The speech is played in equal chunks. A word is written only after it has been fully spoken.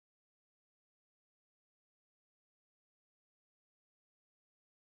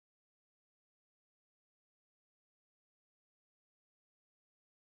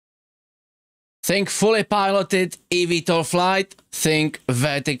Think fully piloted eVTOL flight, think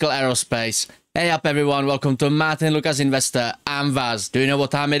vertical aerospace. Hey up everyone, welcome to Martyn Lucas Investor. I'm Vaz. Do you know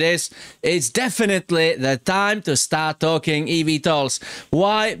what time it is? It's definitely the time to start talking eVTOLs.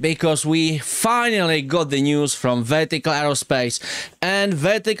 Why? Because we finally got the news from Vertical Aerospace, and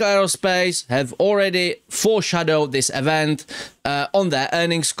Vertical Aerospace have already foreshadowed this event on their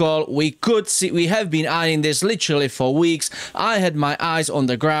earnings call. We have been eyeing this literally for weeks. I had my eyes on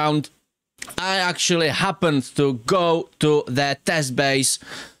the ground. I actually happened to go to their test base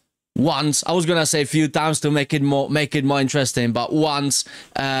once. I was gonna say a few times to make it more interesting, but once.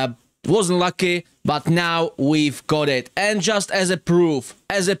 Wasn't lucky, but now we've got it. And just as a proof,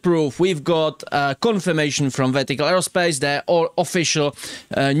 we've got confirmation from Vertical Aerospace, their official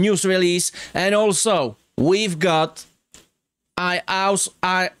news release, and also we've got our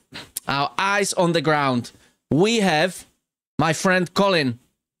eyes on the ground. We have my friend Colin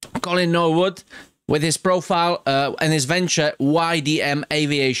Norwood with his profile and his venture YDM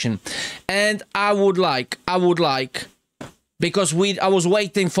Aviation. And I would like, because I was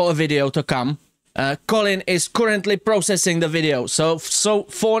waiting for a video to come. Colin is currently processing the video. So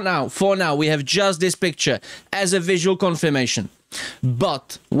for now, we have just this picture as a visual confirmation.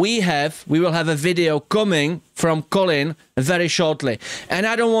 But we will have a video coming from Colin very shortly. And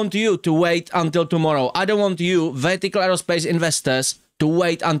I don't want you to wait until tomorrow. I don't want you, Vertical Aerospace investors, to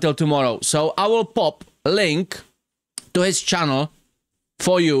wait until tomorrow. So I will pop a link to his channel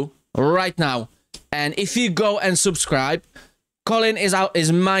for you right now. And if you go and subscribe, Colin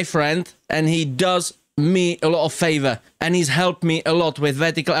is my friend, and he does me a lot of favor, and he's helped me a lot with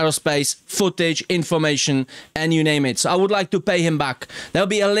Vertical Aerospace footage, information, and you name it. So I would like to pay him back. There'll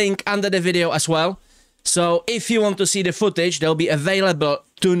be a link under the video as well. So if you want to see the footage, they'll be available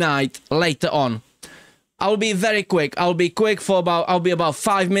tonight later on. I'll be very quick. I'll be quick for about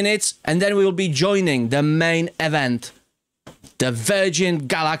 5 minutes, and then we will be joining the main event, the Virgin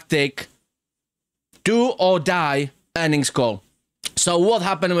Galactic do or die earnings call. So what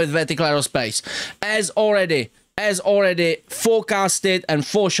happened with Vertical Aerospace? As already forecasted and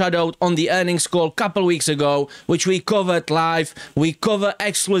foreshadowed on the earnings call a couple weeks ago, which we covered live. We cover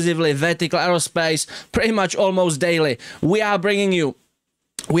exclusively Vertical Aerospace pretty much almost daily. We are bringing you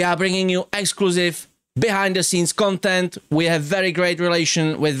exclusive behind-the-scenes content. We have very great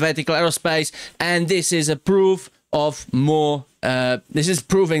relation with Vertical Aerospace, and this is a proof of more. This is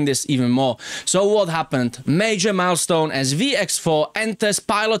proving this even more. So what happened? Major milestone as VX4 enters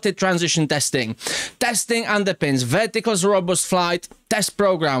piloted transition testing. Testing underpins Vertical's robust flight test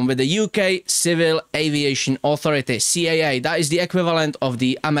program with the UK Civil Aviation Authority, CAA. That is the equivalent of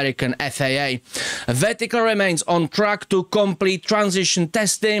the American FAA. Vertical remains on track to complete transition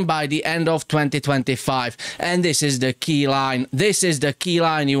testing by the end of 2025. And this is the key line. This is the key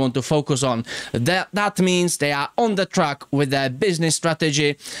line you want to focus on. That means they are on the track with their business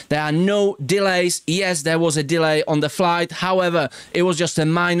strategy. There are no delays. Yes, there was a delay on the flight. However, it was just a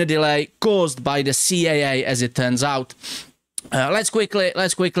minor delay caused by the CAA, as it turns out. Let's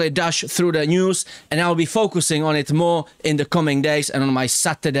quickly dash through the news, and I'll be focusing on it more in the coming days, and on my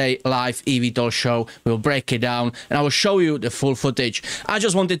Saturday live eVTOL show we'll break it down and I will show you the full footage. I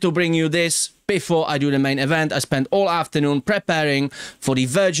just wanted to bring you this before I do the main event. I spent all afternoon preparing for the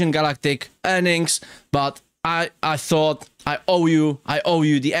Virgin Galactic earnings, but I thought I owe you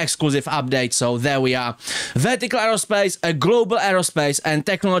the exclusive update, so there we are. Vertical Aerospace, a global aerospace and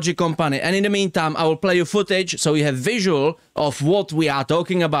technology company, and in the meantime I will play you footage so you have visual of what we are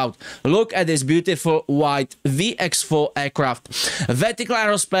talking about. Look at this beautiful white VX4 aircraft. Vertical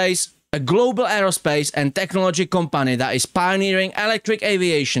Aerospace, a global aerospace and technology company that is pioneering electric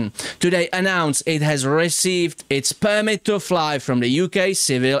aviation, today announced it has received its permit to fly from the UK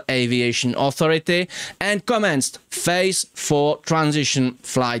Civil Aviation Authority and commenced Phase 4 transition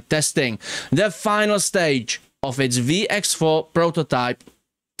flight testing, the final stage of its VX4 prototype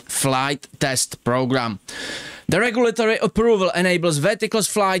flight test program. The regulatory approval enables Vertical's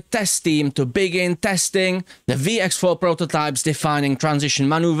flight test team to begin testing the VX4 prototypes, defining transition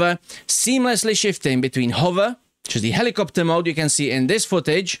maneuver, seamlessly shifting between hover, which is the helicopter mode you can see in this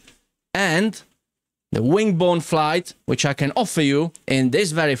footage, and the wingborne flight, which I can offer you in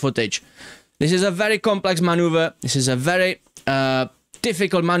this very footage. This is a very complex maneuver. This is a very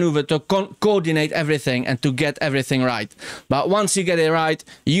difficult maneuver to coordinate everything and to get everything right. But once you get it right,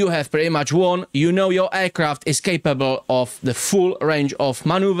 you have pretty much won. You know your aircraft is capable of the full range of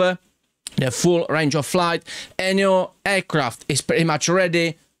maneuver, the full range of flight, and your aircraft is pretty much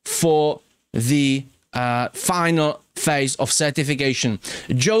ready for the final phase of certification.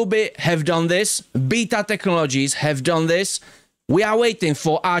 Joby have done this, Beta Technologies have done this. we are waiting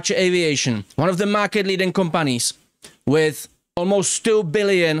for Archer Aviation, one of the market-leading companies, with almost £2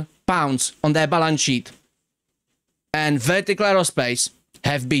 billion on their balance sheet. And Vertical Aerospace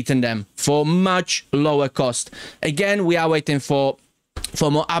have beaten them for much lower cost. Again, we are waiting for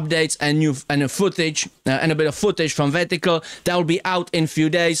more updates and footage and a bit of footage from Vertical that will be out in a few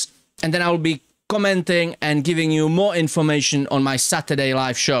days, and then I will be commenting and giving you more information on my Saturday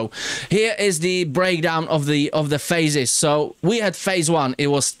live show. Here is the breakdown of the phases. So we had phase 1, it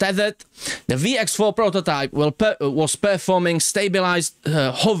was tethered. The VX4 prototype was performing stabilized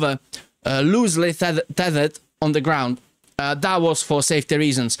hover, loosely tethered on the ground. That was for safety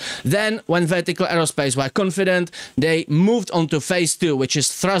reasons. Then, when Vertical Aerospace were confident, they moved on to phase 2, which is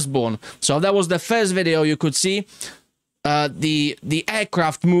thrust-borne. So that was the first video you could see. The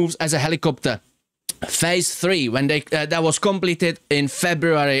aircraft moves as a helicopter. Phase 3, when that was completed in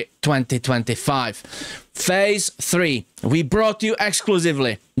February 2025. Phase 3, we brought you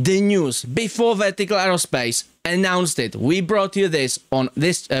exclusively the news before Vertical Aerospace announced it. We brought you this on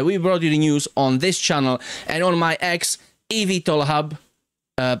this. We brought you the news on this channel and on my X eVTOL Hub.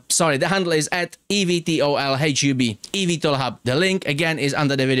 Sorry, the handle is at EVTOL eVTOL Hub. The link again is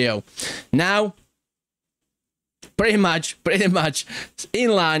under the video. Now, pretty much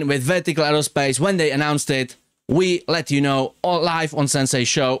in line with Vertical Aerospace, when they announced it, we let you know all live on Sensei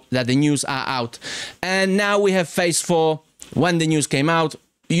Show that the news are out. And now we have phase 4. When the news came out,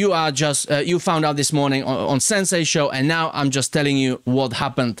 you are just you found out this morning on Sensei Show, and now I'm just telling you what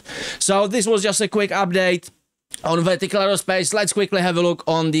happened. So this was just a quick update on Vertical Aerospace. Let's quickly have a look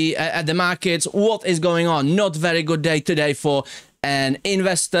on the at the markets. What is going on? Not very good day today for an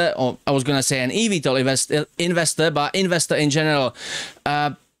investor, or I was gonna say an eVTOL investor, but investor in general.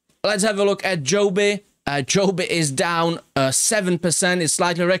 Let's have a look at Joby. Joby is down 7%. It's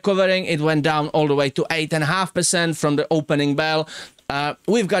slightly recovering. It went down all the way to 8.5% from the opening bell.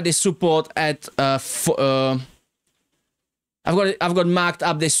 We've got this support at I've got marked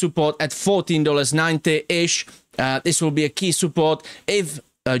up this support at $14.90-ish. This will be a key support. If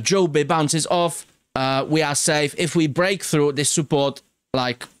Joby bounces off, we are safe. If we break through this support,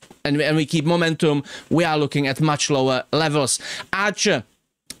 and we keep momentum, we are looking at much lower levels. Archer,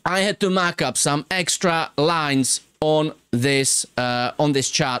 I had to mark up some extra lines on this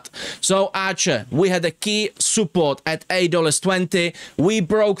chart. So Archer, we had a key support at $8.20. We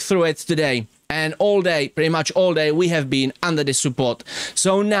broke through it today, and all day, pretty much all day, we have been under this support.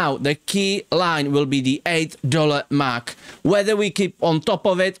 So now the key line will be the $8 mark. Whether we keep on top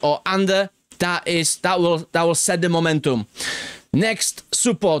of it or under, that will set the momentum. Next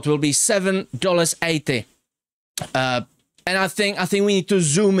support will be $7.80. And I think we need to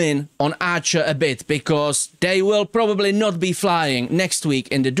zoom in on Archer a bit, because they will probably not be flying next week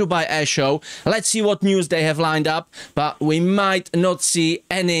in the Dubai Air Show. Let's see what news they have lined up, but we might not see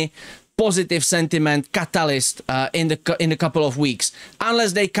any positive sentiment catalyst in a couple of weeks,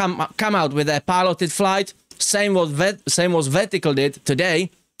 unless they come out with a piloted flight. Same what Vertical did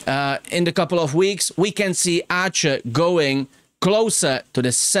today. In a couple of weeks, we can see Archer going closer to the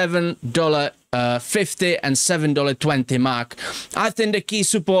 $7.50 and $7.20 mark. I think the key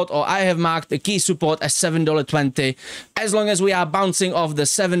support, or I have marked the key support as $7.20. As long as we are bouncing off the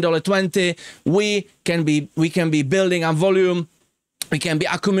 $7.20, we can be building on volume, we can be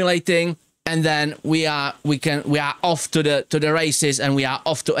accumulating, and then we are off to the races, and we are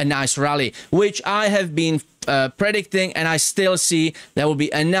off to a nice rally, which I have been predicting, and I still see there will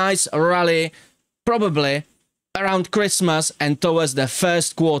be a nice rally probably around Christmas and towards the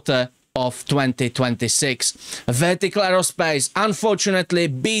first quarter of 2026. Vertical Aerospace, unfortunately,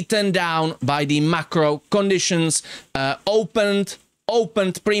 beaten down by the macro conditions. Opened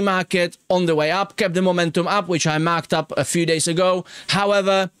pre-market on the way up, kept the momentum up, which I marked up a few days ago.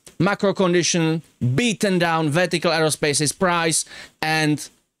 However, macro condition beaten down Vertical Aerospace's price, and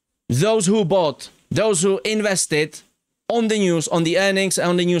those who bought, those who invested on the news, on the earnings,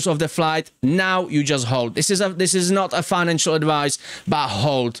 on the news of the flight, now you just hold. This is not a financial advice, but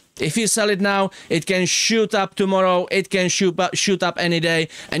hold. If you sell it now, it can shoot up tomorrow, it can shoot up any day,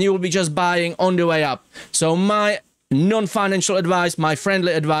 and you will be just buying on the way up. So my non-financial advice, my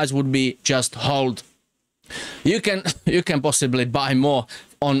friendly advice would be just hold. You can possibly buy more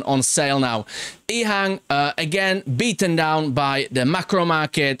on sale now. EHang, again, beaten down by the macro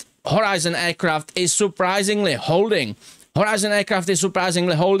market. Horizon Aircraft is surprisingly holding. We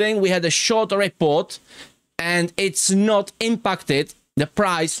had a short report, and it's not impacted the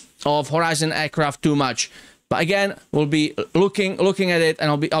price of Horizon Aircraft too much. But again, we'll be looking at it, and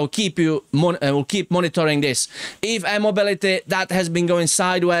I'll keep monitoring this. Eve Air Mobility, that has been going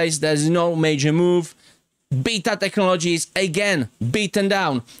sideways. There's no major move. Beta technologies again beaten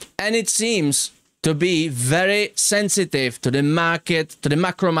down, and it seems to be very sensitive to the market, to the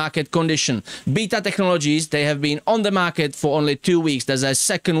macro market condition. Beta technologies, they have been on the market for only 2 weeks. There's a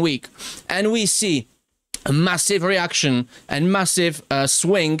second week, and we see a massive reaction and massive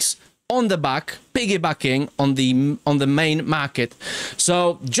swings on the back, piggybacking on the main market.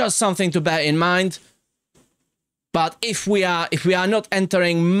 So just something to bear in mind. But if we are not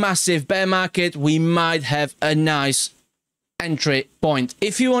entering massive bear market, we might have a nice entry point.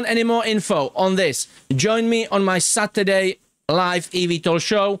 If you want any more info on this, join me on my Saturday live eVTOL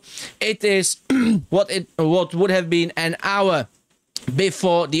show. It is what would have been an hour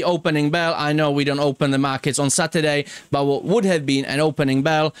before the opening bell. I know we don't open the markets on Saturday, but what would have been an opening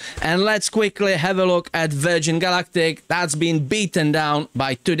bell. And let's quickly have a look at Virgin Galactic. That's been beaten down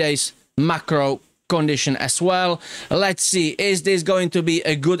by today's macro condition as well. Let's see, is this going to be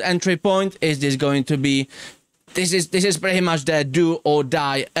a good entry point? Is this going to be this is pretty much their do or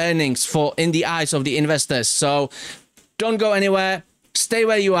die earnings for in the eyes of the investors. So don't go anywhere, stay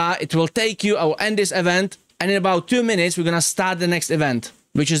where you are. It will take you, I will end this event, and in about 2 minutes we're gonna start the next event,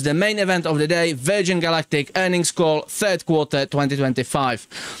 which is the main event of the day, Virgin Galactic earnings call, third quarter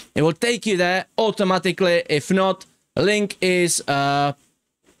 2025. It will take you there automatically. If not, link is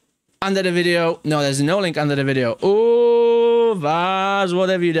under the video. No, there's no link under the video. Oh, Vaz, what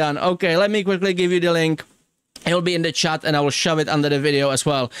have you done? Okay, let me quickly give you the link. It will be in the chat, and I will shove it under the video as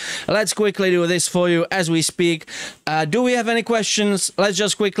well. Let's quickly do this for you as we speak. Do we have any questions? Let's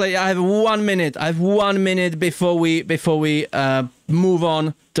just quickly. I have 1 minute. I have 1 minute before we move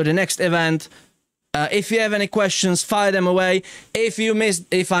on to the next event. If you have any questions, fire them away.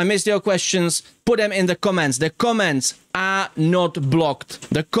 If I missed your questions, put them in the comments. The comments are not blocked.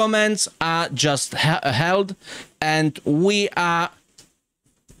 The comments are just held, and we are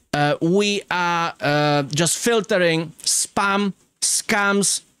just filtering spam,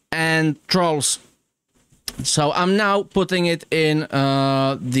 scams, and trolls. So I'm now putting it in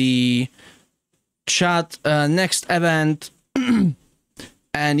the chat. Next event.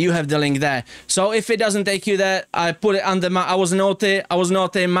 And you have the link there. So if it doesn't take you there, I put it under I was naughty.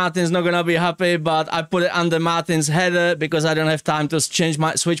 Martyn's not gonna be happy, but I put it under Martyn's header because I don't have time to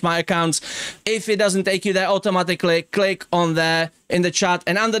switch my accounts. If it doesn't take you there automatically, click on there in the chat,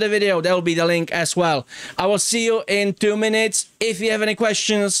 and under the video there will be the link as well. I will see you in 2 minutes. If you have any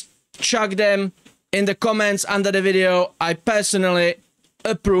questions, chuck them in the comments under the video. I personally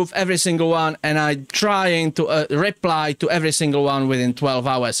approve every single one, and I'm trying to reply to every single one within 12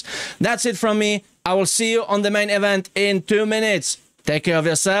 hours. That's it from me. I will see you on the main event in 2 minutes. Take care of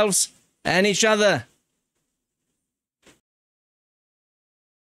yourselves and each other.